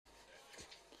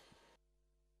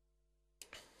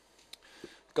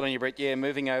Got on your Brett, yeah,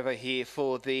 moving over here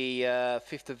for the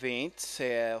fifth event.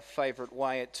 Our favourite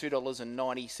way at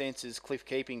 $2.90 is Cliff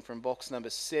Keeping from box number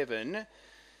 7.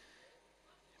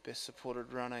 Best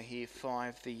supported runner here,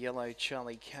 5, the yellow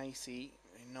Charlie Casey,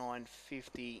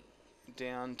 $9.50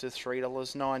 down to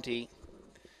 $3.90.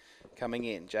 Coming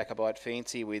in, Jacobite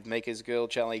Fancy with Mika's Girl,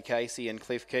 Charlie Casey and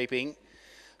Cliff Keeping.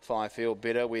 5 Field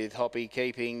Bitter with Hoppy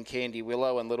Keeping, Candy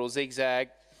Willow and Little Zigzag.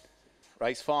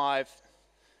 Race 5,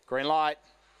 green light.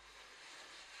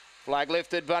 Flag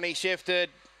lifted, bunny shifted.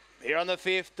 Here on the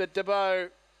 5th at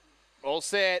DUBB0. All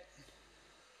set.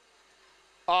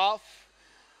 Off.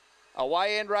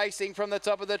 Away end racing from the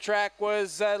top of the track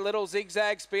was Little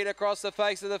Zigzag. Speed across the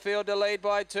face of the field to lead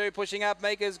by 2. Pushing up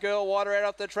Mika's Girl. Wider out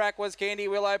off the track was Candy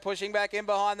Willow. Pushing back in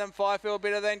behind them. 5 Field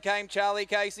Bitter. Then came Charlie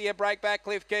Casey. A break back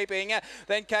Cliff Keeping.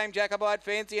 Then came Jacobite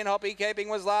Fancy and Hoppy Keeping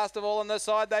was last of all on the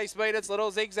side. They speed. It's Little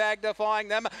Zigzag defying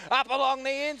them. Up along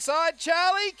the inside.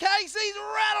 Charlie Casey's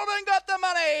rattled and got the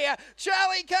money.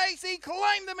 Charlie Casey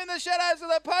claimed them in the shadows of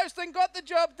the post and got the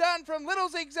job done from Little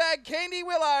Zigzag. Candy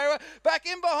Willow back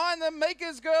in behind them,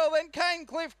 Mika's Girl, then came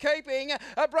Cliff Keeping.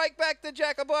 A break back to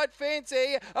Jacobite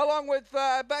Fancy, along with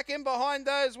back in behind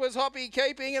those was Hoppy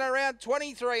Keeping in around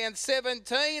 23 and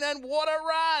 17. And what a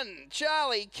run!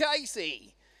 Charlie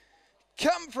Casey,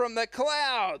 come from the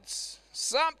clouds.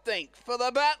 Something for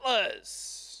the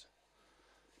battlers.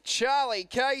 Charlie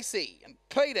Casey and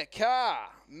Peter Carr,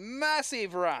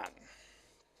 massive run.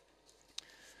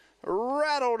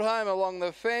 Rattled home along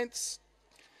the fence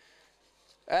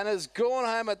and has gone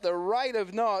home at the rate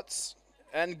of knots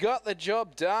and got the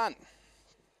job done.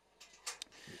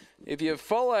 If you've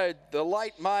followed the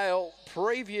late mail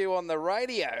preview on the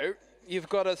radio, you've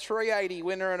got a 380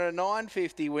 winner and a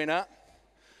 950 winner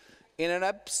in an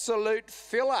absolute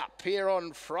fill-up here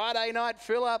on Friday night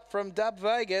fill-up from Dub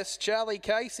Vegas. Charlie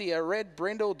Casey, a red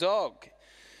brindle dog.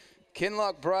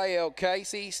 Kinloch Braille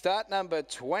Casey, start number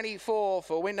 24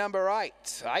 for win number 8.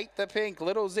 8 the pink,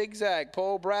 Little Zigzag,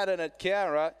 Paul Braddon at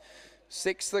Cowra.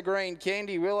 6 the green,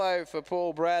 Candy Willow for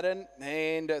Paul Braddon.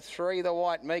 And 3 the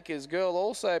white, Mika's Girl,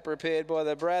 also prepared by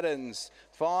the Braddons.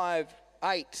 5,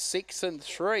 8, 6 and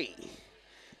 3.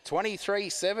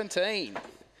 23-17.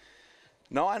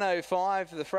 9:05 the